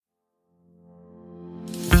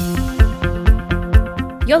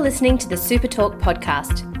You're listening to the Super Talk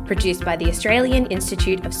podcast, produced by the Australian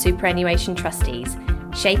Institute of Superannuation Trustees,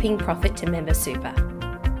 shaping profit to member super.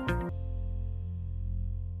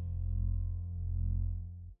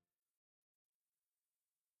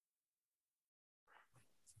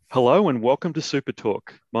 Hello and welcome to Super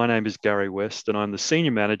Talk. My name is Gary West and I'm the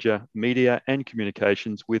Senior Manager, Media and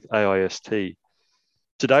Communications with AIST.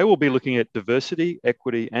 Today we'll be looking at diversity,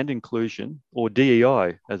 equity and inclusion, or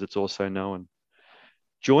DEI as it's also known.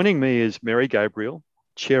 Joining me is Mary Gabriel,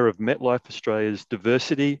 Chair of MetLife Australia's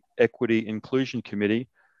Diversity, Equity, Inclusion Committee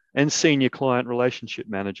and Senior Client Relationship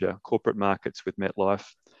Manager, Corporate Markets with MetLife,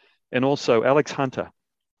 and also Alex Hunter,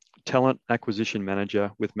 Talent Acquisition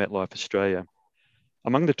Manager with MetLife Australia.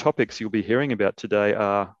 Among the topics you'll be hearing about today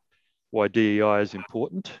are why DEI is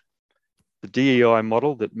important, the DEI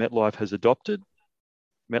model that MetLife has adopted,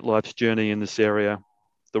 MetLife's journey in this area,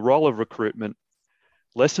 the role of recruitment,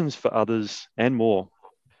 lessons for others, and more.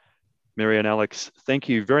 Mary and Alex, thank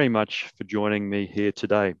you very much for joining me here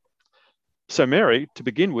today. So Mary, to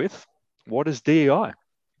begin with, what is DEI?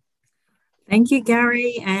 Thank you,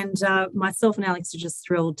 Gary, and myself and Alex are just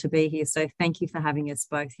thrilled to be here. So thank you for having us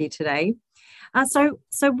both here today. So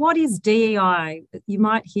what is DEI? You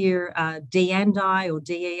might hear D&I or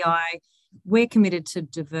DEI. We're committed to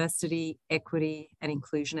diversity, equity, and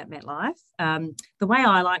inclusion at MetLife. The way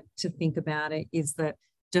I like to think about it is that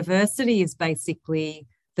diversity is basically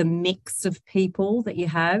the mix of people that you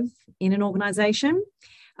have in an organisation.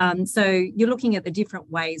 So you're looking at the different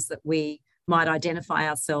ways that we might identify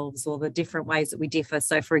ourselves or the different ways that we differ.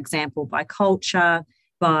 So, for example, by culture,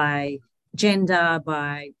 by gender,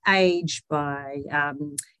 by age, by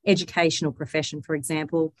education or profession, for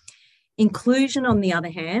example. Inclusion, on the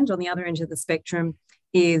other hand, on the other end of the spectrum,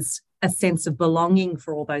 is a sense of belonging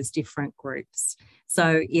for all those different groups.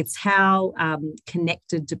 So it's how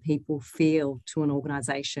connected do people feel to an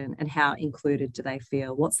organisation and how included do they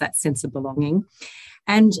feel? What's that sense of belonging?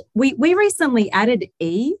 And we recently added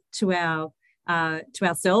E to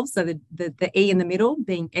ourselves, so the E in the middle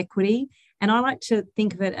being equity. And I like to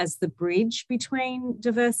think of it as the bridge between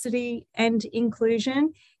diversity and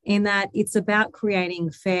inclusion, in that it's about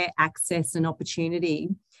creating fair access and opportunity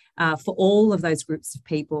for all of those groups of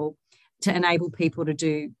people to enable people to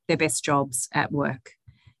do their best jobs at work.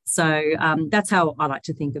 So that's how I like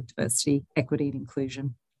to think of diversity, equity and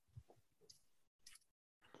inclusion.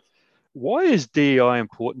 Why is DEI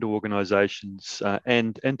important to organisations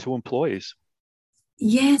and to employees?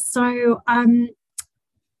 Yeah, so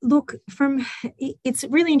look, it's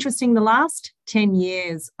really interesting. The last 10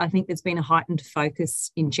 years, I think there's been a heightened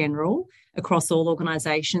focus in general across all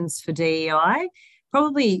organisations for DEI.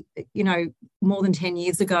 Probably, more than 10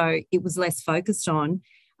 years ago, it was less focused on.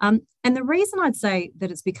 And the reason I'd say that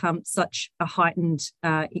it's become such a heightened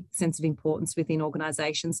sense of importance within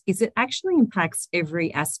organisations is it actually impacts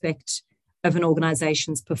every aspect of an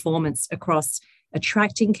organisation's performance across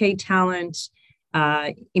attracting key talent,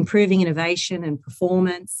 improving innovation and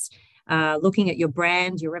performance, looking at your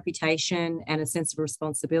brand, your reputation, and a sense of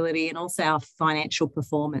responsibility, and also our financial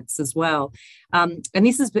performance as well. And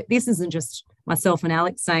this isn't just myself and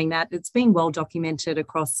Alex saying that. It's been well documented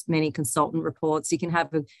across many consultant reports. You can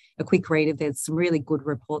have a quick read of there's some really good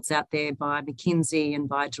reports out there by McKinsey and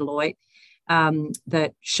by Deloitte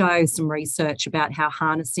that show some research about how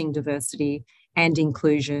harnessing diversity and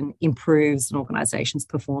inclusion improves an organisation's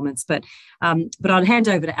performance. But I'd hand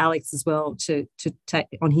over to Alex as well to take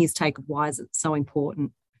on his take of why is it so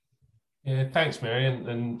important. Yeah, thanks, Mary,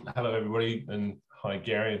 and hello everybody, and hi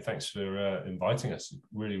Gary, and thanks for inviting us.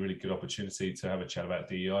 Really, really good opportunity to have a chat about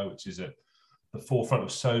DEI, which is at the forefront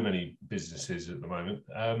of so many businesses at the moment.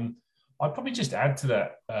 I'd probably just add to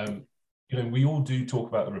that. We all do talk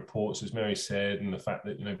about the reports, as Mary said, and the fact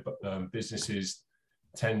that businesses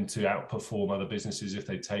tend to outperform other businesses if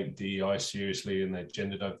they take DEI seriously and they're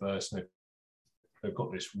gender diverse and they've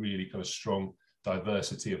got this really kind of strong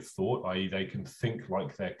diversity of thought, i.e. they can think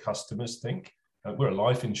like their customers think. We're a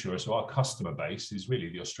life insurer, so our customer base is really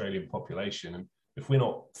the Australian population. And if we're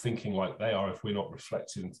not thinking like they are, if we're not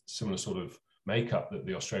reflecting similar sort of makeup that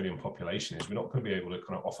the Australian population is, we're not going to be able to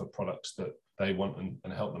kind of offer products that they want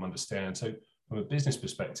and help them understand. So from a business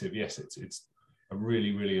perspective, yes, it's a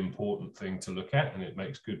really, really important thing to look at, and it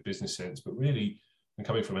makes good business sense. But really, and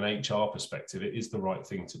coming from an HR perspective, it is the right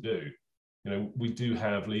thing to do. We do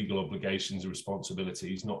have legal obligations and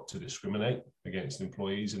responsibilities not to discriminate against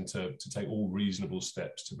employees and to take all reasonable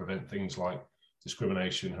steps to prevent things like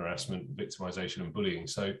discrimination, harassment, victimization, and bullying.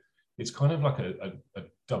 So it's kind of like a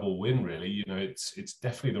double win, really. It's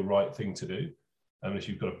definitely the right thing to do. And if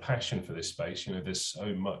you've got a passion for this space, there's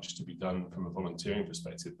so much to be done from a volunteering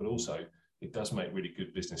perspective, but also it does make really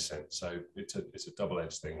good business sense. So it's a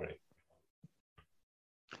double-edged thing, really.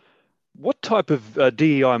 What type of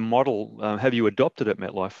DEI model have you adopted at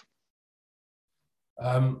MetLife?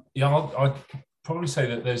 I'd probably say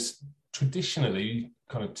that there's traditionally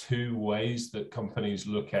kind of two ways that companies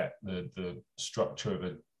look at the structure of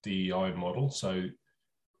a DEI model. So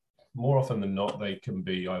more often than not, they can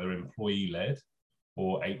be either employee-led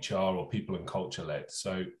or HR or people and culture-led.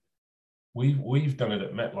 So we've done it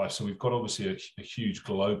at MetLife. So we've got obviously a huge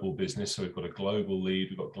global business. So we've got a global lead,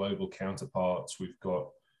 we've got global counterparts, we've got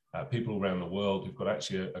people around the world. We've got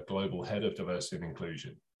actually a global head of diversity and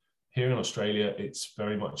inclusion. Here in Australia, it's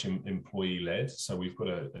very much employee-led. So we've got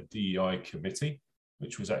a DEI committee,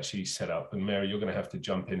 which was actually set up. And Mary, you're going to have to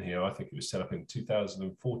jump in here. I think it was set up in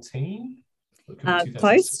 2014.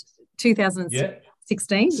 Close,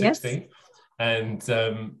 2016, yeah. yes. And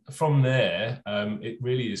from there, it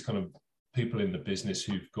really is kind of people in the business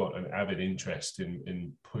who've got an avid interest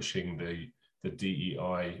in pushing the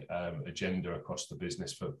DEI agenda across the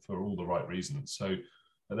business for all the right reasons. So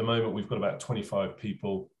at the moment, we've got about 25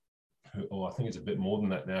 people or I think it's a bit more than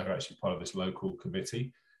that now, who are actually part of this local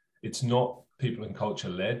committee. It's not people and culture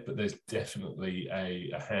led, but there's definitely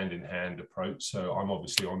a hand-in-hand approach. So I'm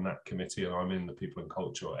obviously on that committee and I'm in the people and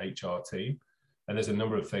culture or HR team. And there's a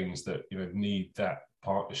number of things that need that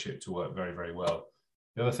partnership to work very, very well.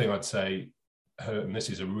 The other thing I'd say, and this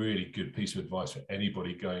is a really good piece of advice for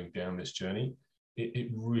anybody going down this journey,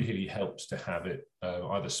 it really helps to have it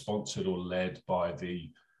either sponsored or led by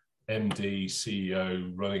the MD,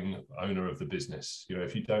 CEO, running owner of the business.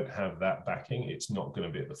 If you don't have that backing, it's not going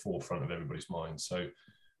to be at the forefront of everybody's mind. So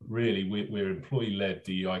really, we're employee-led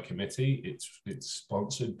DEI committee. It's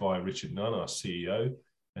sponsored by Richard Nunn, our CEO,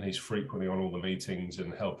 and he's frequently on all the meetings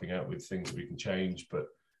and helping out with things that we can change, but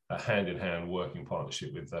a hand-in-hand working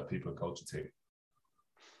partnership with people and culture team.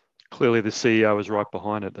 Clearly, the CEO is right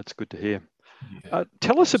behind it. That's good to hear. Yeah,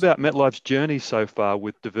 tell us about MetLife's journey so far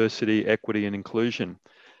with diversity, equity, and inclusion.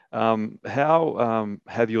 How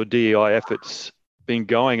have your DEI efforts been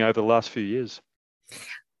going over the last few years?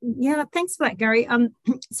 Yeah, thanks for that, Gary.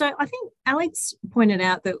 So I think Alex pointed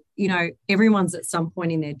out that, everyone's at some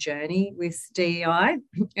point in their journey with DEI.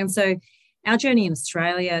 And so our journey in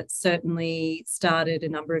Australia certainly started a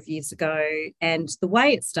number of years ago. And the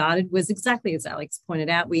way it started was exactly as Alex pointed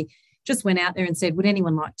out. We just went out there and said, would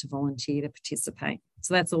anyone like to volunteer to participate?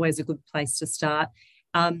 So that's always a good place to start.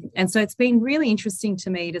 And so it's been really interesting to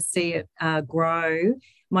me to see it grow.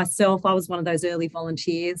 Myself, I was one of those early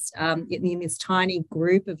volunteers in this tiny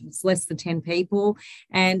group of less than 10 people.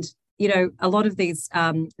 And, a lot of these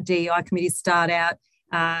DEI committees start out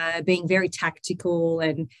being very tactical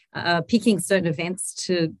and picking certain events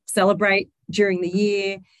to celebrate during the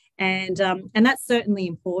year. And that's certainly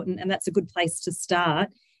important, and that's a good place to start.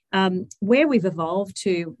 Where we've evolved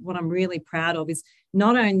to, what I'm really proud of is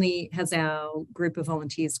not only has our group of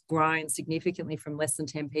volunteers grown significantly from less than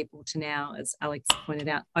 10 people to now, as Alex pointed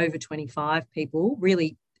out, over 25 people,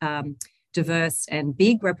 really diverse and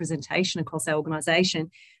big representation across our organisation.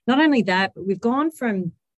 Not only that, but we've gone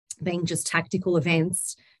from being just tactical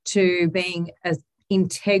events to being an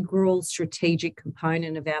integral strategic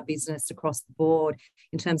component of our business across the board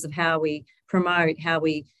in terms of how we promote, how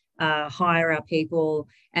we hire our people,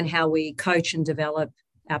 and how we coach and develop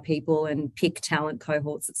our people and pick talent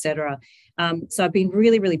cohorts, etc. So I've been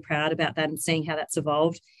really, really proud about that and seeing how that's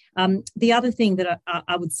evolved. The other thing that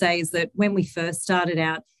I would say is that when we first started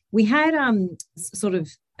out, we had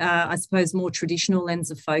I suppose, more traditional lens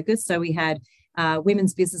of focus. So we had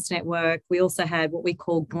Women's Business Network. We also had what we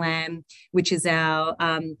call GLAM, which is our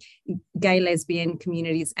gay, lesbian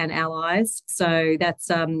communities and allies. So that's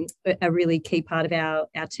a really key part of our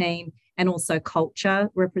team, and also culture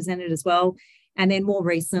represented as well. And then more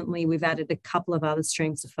recently, we've added a couple of other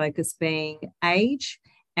streams of focus, being age.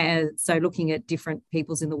 And so looking at different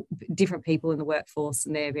people in the workforce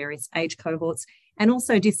and their various age cohorts, and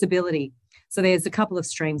also disability. So there's a couple of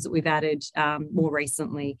streams that we've added more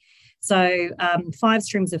recently. So 5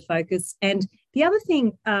 streams of focus. And the other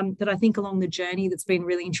thing that I think along the journey that's been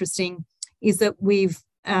really interesting is that we've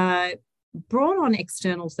brought on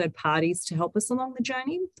external third parties to help us along the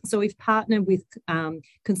journey. So we've partnered with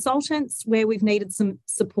consultants where we've needed some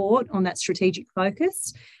support on that strategic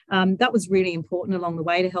focus. That was really important along the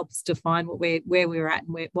way to help us define where we're at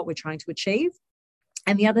and what we're trying to achieve.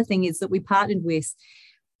 And the other thing is that we partnered with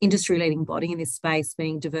industry-leading body in this space,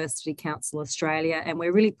 being Diversity Council Australia, and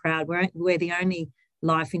we're really proud. We're the only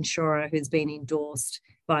life insurer who's been endorsed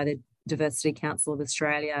by the Diversity Council of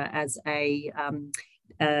Australia as a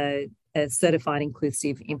certified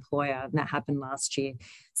inclusive employer, and that happened last year.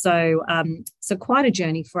 So quite a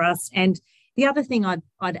journey for us. And The other thing I'd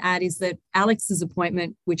add is that Alex's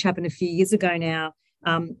appointment, which happened a few years ago now,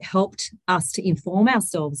 helped us to inform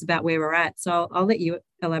ourselves about where we're at. So I'll let you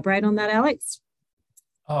elaborate on that, Alex.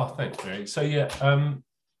 Oh, thanks, Mary. So yeah,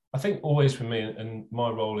 I think always for me, and my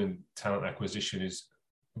role in talent acquisition is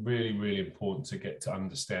really, really important to get to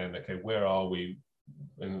understand, okay, where are we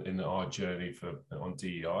in our journey on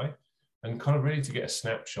DEI, and kind of really to get a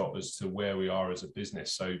snapshot as to where we are as a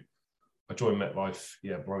business. So I joined MetLife,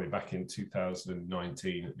 probably back in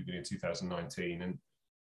 2019, at the beginning of 2019, and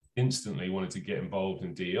instantly wanted to get involved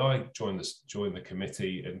in DEI, joined the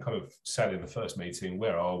committee, and kind of sat in the first meeting,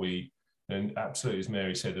 where are we? And absolutely, as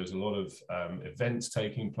Mary said, there was a lot of events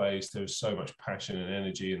taking place. There was so much passion and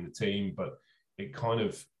energy in the team, but it kind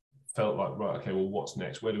of felt like, right, okay, well, what's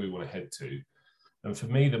next? Where do we want to head to? And for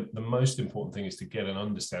me, the most important thing is to get an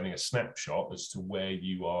understanding, a snapshot as to where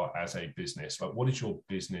you are as a business. Like, what does your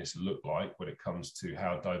business look like when it comes to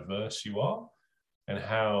how diverse you are and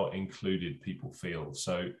how included people feel?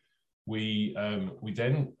 So we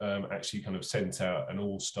then actually kind of sent out an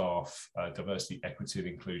all-staff diversity, equity and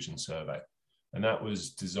inclusion survey. And that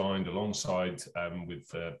was designed alongside with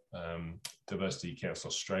the Diversity Council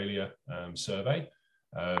Australia survey.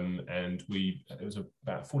 And it was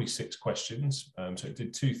about 46 questions. So it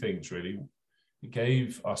did two things, really. It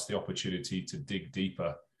gave us the opportunity to dig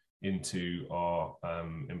deeper into our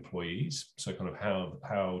employees. So kind of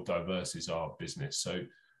how diverse is our business? So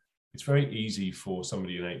it's very easy for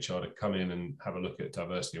somebody in HR to come in and have a look at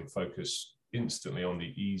diversity and focus instantly on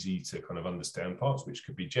the easy to kind of understand parts, which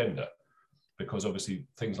could be gender, because obviously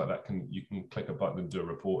things like that you can click a button and do a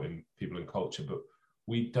report in people and culture, but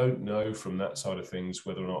we don't know from that side of things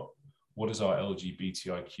whether or not, what does our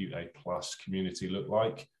LGBTIQA+ community look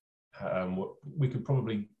like? We could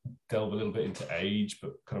probably delve a little bit into age,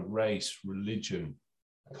 but kind of race, religion,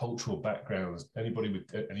 cultural backgrounds, anybody with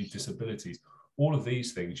any disabilities, all of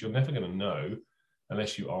these things you're never going to know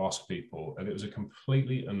unless you ask people. And it was a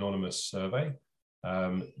completely anonymous survey.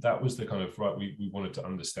 That was the kind of, right, we wanted to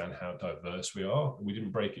understand how diverse we are. We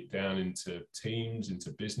didn't break it down into teams,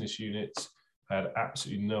 into business units. I had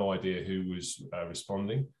absolutely no idea who was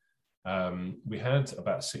responding. We had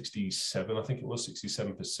about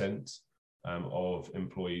 67% of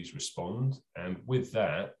employees respond. And with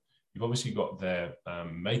that, you've obviously got their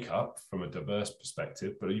makeup from a diverse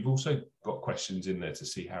perspective, but you've also got questions in there to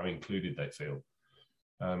see how included they feel.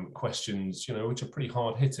 Questions, which are pretty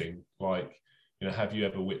hard hitting, like, have you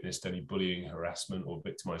ever witnessed any bullying, harassment, or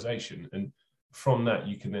victimization? And from that,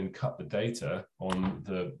 you can then cut the data on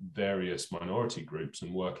the various minority groups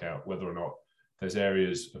and work out whether or not there's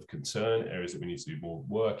areas of concern, areas that we need to do more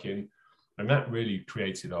work in. And that really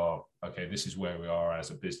created this is where we are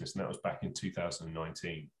as a business. And that was back in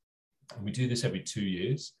 2019. And we do this every 2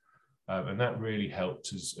 years. And that really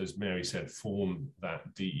helped, as Mary said, form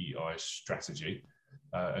that DEI strategy.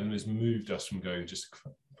 And has moved us from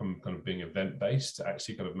kind of being event-based to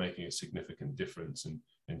actually kind of making a significant difference and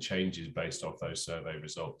changes based off those survey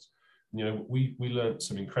results. We learned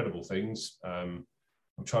some incredible things. I'm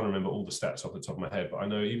trying to remember all the stats off the top of my head, but I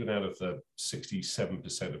know even out of the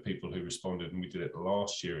 67% of people who responded, and we did it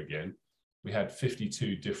last year again, we had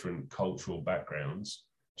 52 different cultural backgrounds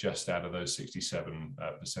just out of those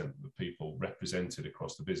 67% of the people represented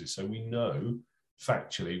across the business. So we know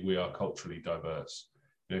factually we are culturally diverse.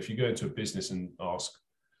 If you go into a business and ask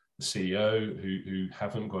the CEO who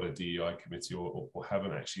haven't got a DEI committee or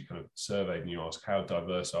haven't actually kind of surveyed, and you ask, how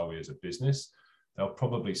diverse are we as a business? They'll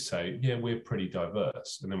probably say, yeah, we're pretty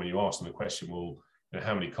diverse. And then when you ask them the question, well,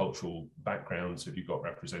 how many cultural backgrounds have you got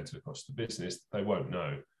represented across the business? They won't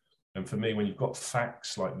know. And for me, when you've got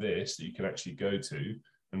facts like this that you can actually go to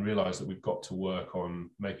and realize that we've got to work on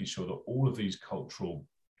making sure that all of these cultural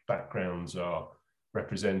backgrounds are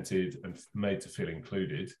represented and made to feel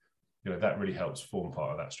included, that really helps form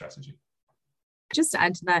part of that strategy. Just to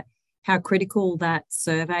add to that, how critical that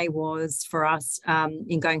survey was for us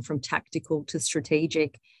in going from tactical to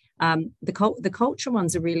strategic. The culture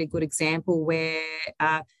one's a really good example where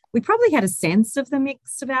we probably had a sense of the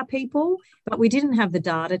mix of our people, but we didn't have the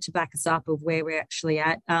data to back us up of where we're actually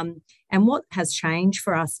at. And what has changed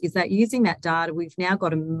for us is that using that data, we've now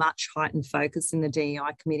got a much heightened focus in the DEI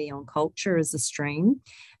committee on culture as a stream,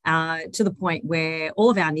 to the point where all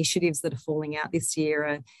of our initiatives that are falling out this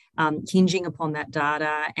year are hinging upon that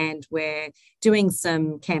data. And we're doing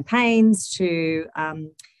some campaigns to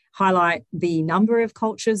highlight the number of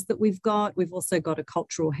cultures that we've got. We've also got a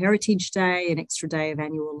Cultural Heritage Day, an extra day of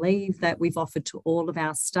annual leave that we've offered to all of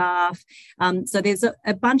our staff. So there's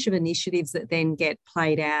a bunch of initiatives that then get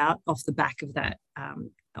played out off the back of that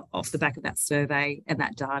off the back of that survey and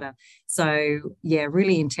that data. So yeah,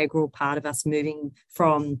 really integral part of us moving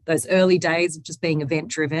from those early days of just being event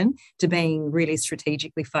driven to being really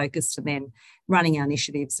strategically focused and then running our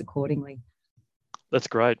initiatives accordingly. That's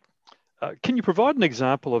great. Can you provide an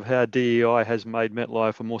example of how DEI has made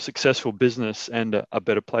MetLife a more successful business and a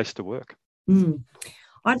better place to work?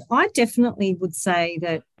 I definitely would say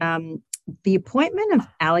that the appointment of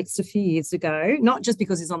Alex a few years ago, not just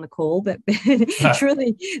because he's on the call, but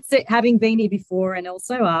truly having been here before and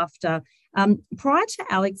also after, prior to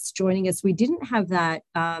Alex joining us, we didn't have that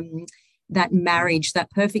marriage,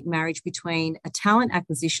 that perfect marriage between a talent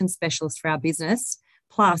acquisition specialist for our business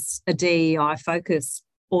plus a DEI focus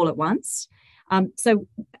all at once. So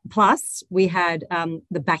plus we had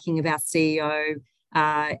the backing of our CEO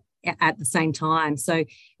at the same time. So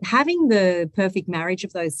having the perfect marriage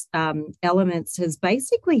of those elements has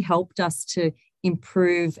basically helped us to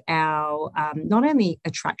improve our not only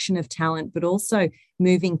attraction of talent, but also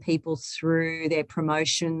moving people through their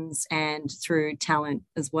promotions and through talent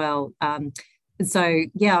as well. So,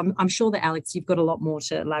 yeah, I'm sure that, Alex, you've got a lot more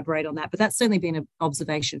to elaborate on that, but that's certainly been an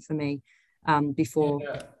observation for me before.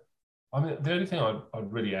 Yeah. I mean, the only thing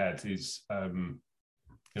I'd really add is,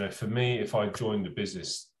 for me, if I joined the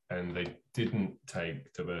business and they didn't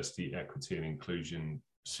take diversity, equity, and inclusion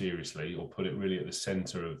seriously or put it really at the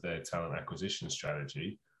center of their talent acquisition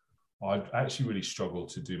strategy, I'd actually really struggle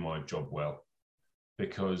to do my job well.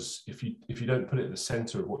 Because if you don't put it at the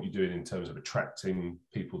center of what you're doing in terms of attracting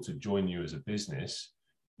people to join you as a business,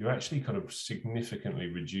 you're actually kind of significantly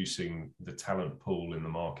reducing the talent pool in the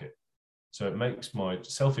market. So it makes my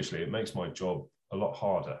job a lot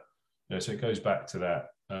harder. So it goes back to that,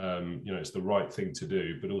 it's the right thing to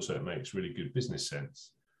do, but also it makes really good business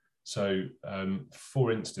sense. So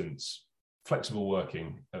for instance, flexible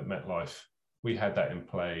working at MetLife, we had that in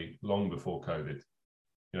play long before COVID.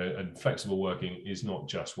 And flexible working is not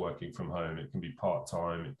just working from home. It can be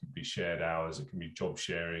part-time, it can be shared hours, it can be job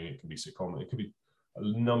sharing, it can be secondment, it can be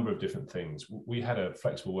a number of different things. We had a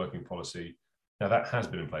flexible working policy. Now that has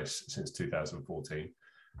been in place since 2014.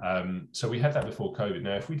 So we had that before COVID.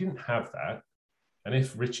 Now, if we didn't have that, and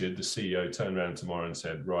if Richard, the CEO, turned around tomorrow and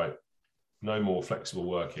said, right, no more flexible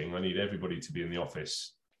working, I need everybody to be in the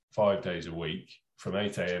office 5 days a week from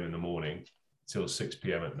 8 a.m. in the morning till 6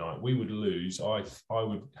 p.m. at night, we would lose, I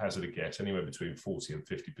would hazard a guess, anywhere between 40 and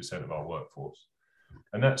 50% of our workforce.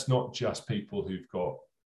 And that's not just people who've got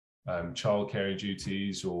child caring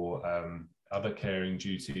duties or other caring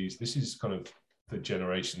duties. This is kind of the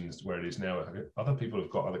generations where it is now. Other people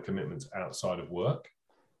have got other commitments outside of work.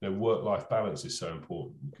 Work-life balance is so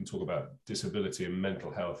important. We can talk about disability and mental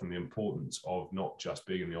health and the importance of not just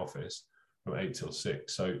being in the office from 8 till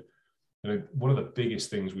 6. So one of the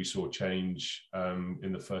biggest things we saw change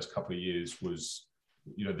in the first couple of years was,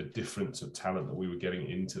 the difference of talent that we were getting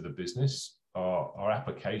into the business. Our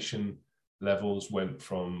application levels went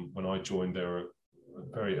from, when I joined, there were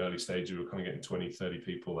a very early stage, we were kind of getting 20, 30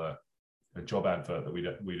 people a job advert that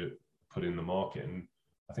we'd put in the market. And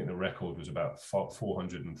I think the record was about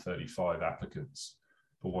 435 applicants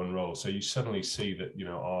for one role. So you suddenly see that,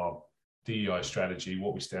 our DEI strategy,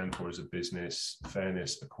 what we stand for as a business,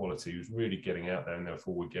 fairness, equality, was really getting out there, and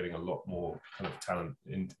therefore we're getting a lot more kind of talent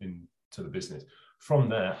into the business. From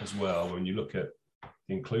that as well, when you look at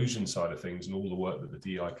the inclusion side of things and all the work that the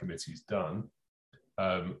DEI committee's done,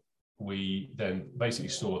 we then basically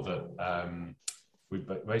saw that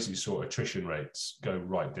attrition rates go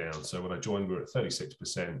right down. So when I joined, we were at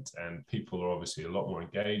 36%, and people are obviously a lot more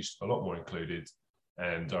engaged, a lot more included,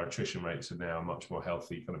 and our attrition rates are now much more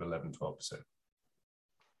healthy, kind of 11, 12%.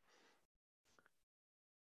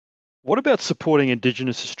 What about supporting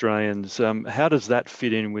Indigenous Australians? How does that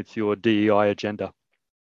fit in with your DEI agenda?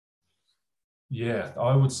 Yeah,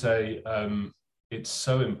 I would say it's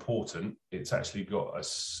so important. It's actually got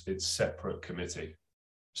its separate committee.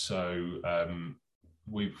 So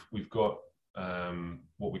we've got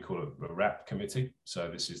what we call a RAP committee. So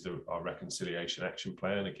this is our Reconciliation Action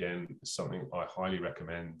Plan. Again, it's something I highly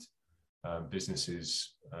recommend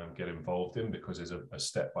businesses get involved in, because there's a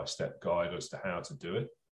step-by-step guide as to how to do it.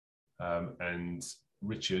 And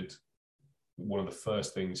Richard, one of the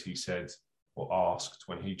first things he said or asked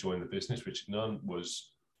when he joined the business, Richard Nunn,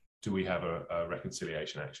 was, do we have a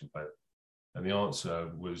Reconciliation Action Plan? And the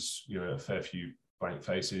answer was, a fair few blank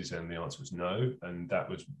faces, and the answer was no. And that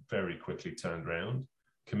was very quickly turned around.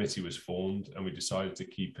 Committee was formed, and we decided to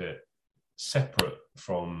keep it separate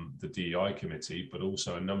from the DEI committee, but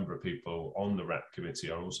also a number of people on the RAP committee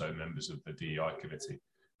are also members of the DEI committee,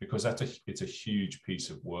 because it's a huge piece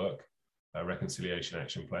of work, a Reconciliation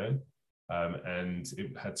Action Plan. and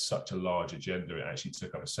it had such a large agenda, it actually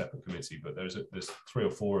took up a separate committee. But there's 3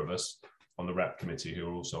 or 4 of us on the RAP committee who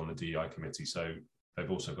are also on the DEI committee. So they've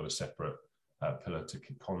also got a separate pillar to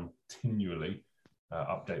continually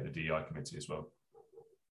update the DEI committee as well.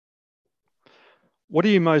 What are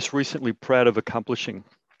you most recently proud of accomplishing?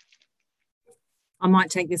 I might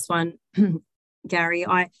take this one, Gary.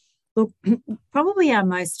 Look, probably our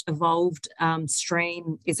most evolved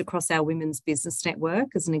stream is across our Women's Business Network,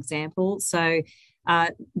 as an example. So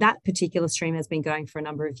that particular stream has been going for a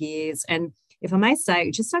number of years. And if I may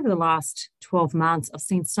say, just over the last 12 months, I've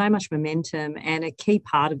seen so much momentum. And a key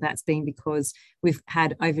part of that's been because we've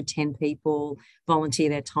had over 10 people volunteer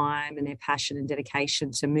their time and their passion and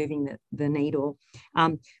dedication to moving the needle.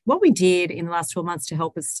 What we did in the last 12 months to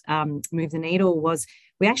help us move the needle was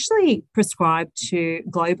we actually prescribed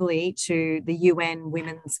globally to the UN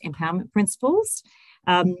Women's Empowerment Principles.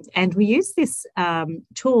 And we use this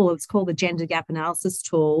tool, it's called the Gender Gap Analysis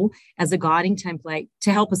tool, as a guiding template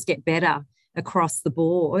to help us get better across the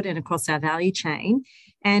board and across our value chain.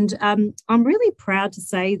 And I'm really proud to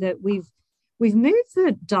say that we've moved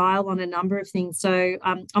the dial on a number of things. So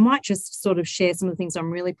I might just sort of share some of the things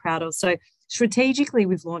I'm really proud of. So strategically,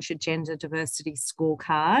 we've launched a gender diversity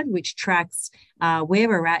scorecard, which tracks where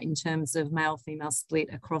we're at in terms of male-female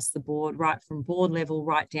split across the board, right from board level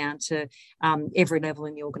right down to every level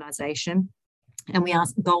in the organisation. And we are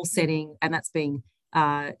goal setting, and that's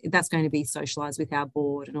going to be socialised with our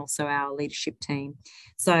board and also our leadership team.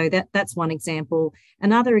 So that's one example.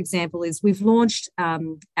 Another example is we've launched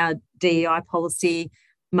our DEI policy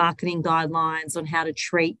marketing guidelines on how to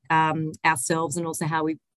treat ourselves and also how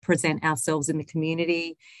we present ourselves in the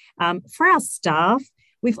community. For our staff,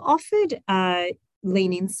 we've offered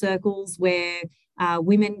lean in circles where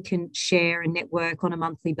women can share and network on a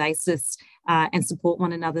monthly basis and support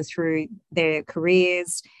one another through their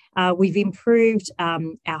careers. We've improved our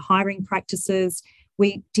hiring practices.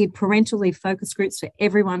 We did parental leave focus groups for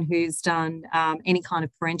everyone who's done any kind of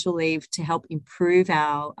parental leave to help improve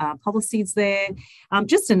our policies there.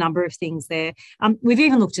 Just a number of things there. We've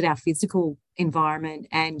even looked at our physical environment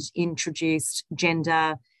and introduced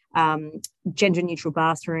gender neutral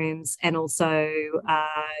bathrooms and also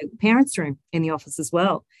parents' room in the office as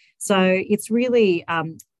well. So it's really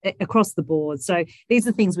across the board. So these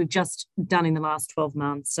are things we've just done in the last 12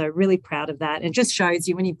 months. So really proud of that. And it just shows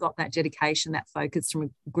you when you've got that dedication, that focus from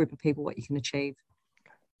a group of people, what you can achieve.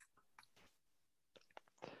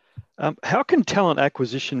 How can talent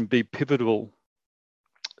acquisition be pivotal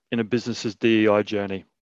in a business's DEI journey?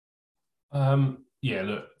 Yeah,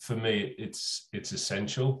 look, for me, it's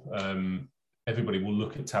essential. Everybody will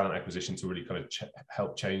look at talent acquisition to really kind of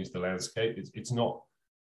help change the landscape. It's not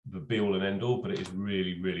the be all and end all, but it is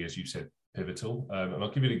really, really, as you said, pivotal. And I'll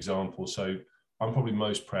give you an example. So I'm probably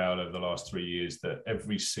most proud over the last 3 years that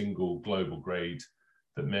every single global grade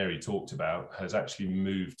that Mary talked about has actually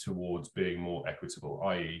moved towards being more equitable,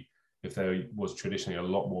 i.e. if there was traditionally a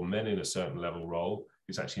lot more men in a certain level role,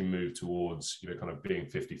 it's actually moved towards, kind of being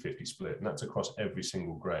 50-50 split. And that's across every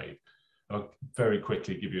single grade. I'll very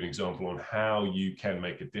quickly give you an example on how you can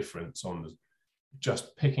make a difference on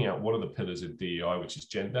just picking out one of the pillars of DEI, which is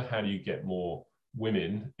gender. How do you get more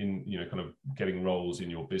women in, kind of getting roles in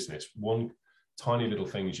your business? One tiny little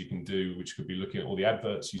things you can do, which could be looking at all the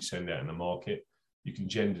adverts you send out in the market. You can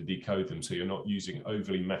gender decode them so you're not using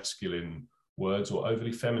overly masculine words or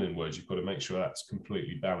overly feminine words. You've got to make sure that's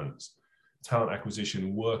completely balanced. Talent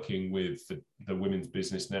acquisition, working with the Women's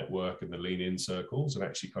Business Network and the Lean In circles, and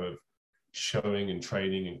actually kind of showing and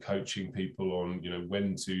training and coaching people on,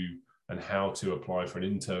 when to and how to apply for an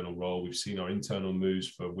internal role. We've seen our internal moves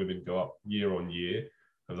for women go up year on year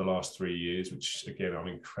over the last 3 years, which again, I'm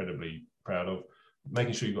incredibly proud of.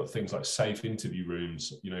 Making sure you've got things like safe interview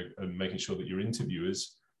rooms, and making sure that your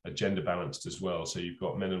interviewers are gender balanced as well. So you've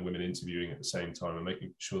got men and women interviewing at the same time and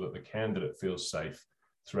making sure that the candidate feels safe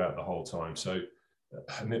throughout the whole time. So,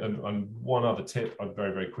 and one other tip I'd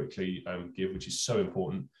very, very quickly give, which is so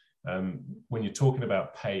important. When you're talking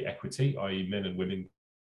about pay equity, i.e. men and women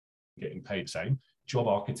getting paid the same, job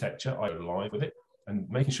architecture, I align with it, and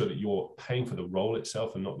making sure that you're paying for the role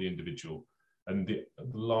itself and not the individual. And the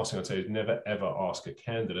last thing I'd say is never, ever ask a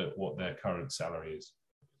candidate what their current salary is.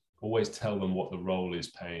 Always tell them what the role is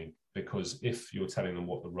paying, because if you're telling them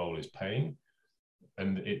what the role is paying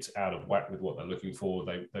and it's out of whack with what they're looking for,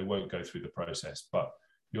 they won't go through the process. But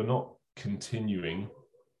you're not continuing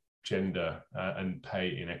gender and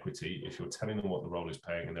pay inequity if you're telling them what the role is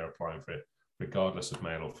paying and they're applying for it, regardless of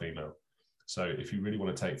male or female. So if you really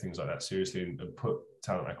want to take things like that seriously and put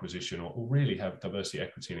talent acquisition or really have diversity,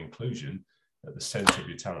 equity and inclusion at the center of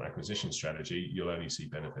your talent acquisition strategy, you'll only see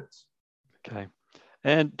benefits. Okay.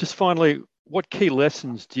 And just finally, what key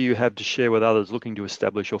lessons do you have to share with others looking to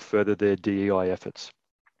establish or further their DEI efforts?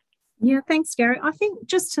 Yeah, thanks, Gary. I think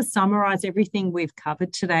just to summarize everything we've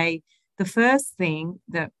covered today, the first thing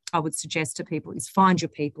that I would suggest to people is find your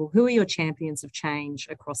people. Who are your champions of change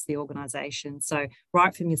across the organisation? So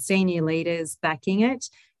right from your senior leaders backing it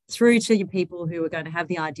through to your people who are going to have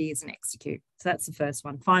the ideas and execute. So that's the first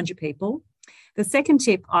one, find your people. The second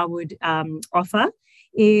tip I would offer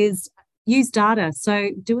is use data. So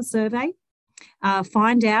do a survey,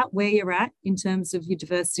 find out where you're at in terms of your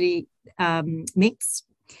diversity mix.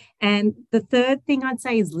 And the third thing I'd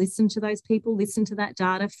say is listen to those people, listen to that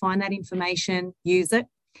data, find that information, use it.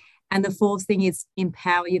 And the fourth thing is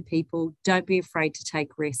empower your people. Don't be afraid to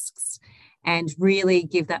take risks and really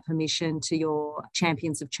give that permission to your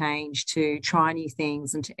champions of change to try new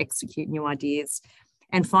things and to execute new ideas.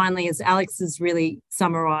 And finally, as Alex has really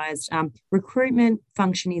summarised, recruitment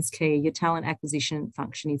function is key. Your talent acquisition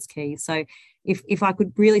function is key. So if I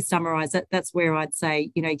could really summarise that, that's where I'd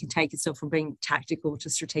say, you can take yourself from being tactical to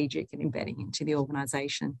strategic and embedding into the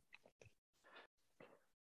organisation.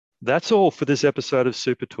 That's all for this episode of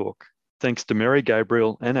Super Talk. Thanks to Mary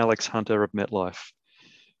Gabriel and Alex Hunter of MetLife.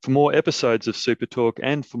 For more episodes of Super Talk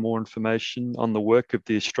and for more information on the work of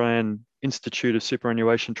the Australian Institute of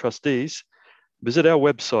Superannuation Trustees, visit our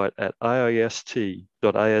website at aist.asn.au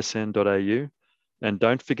and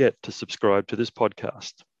don't forget to subscribe to this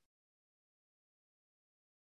podcast.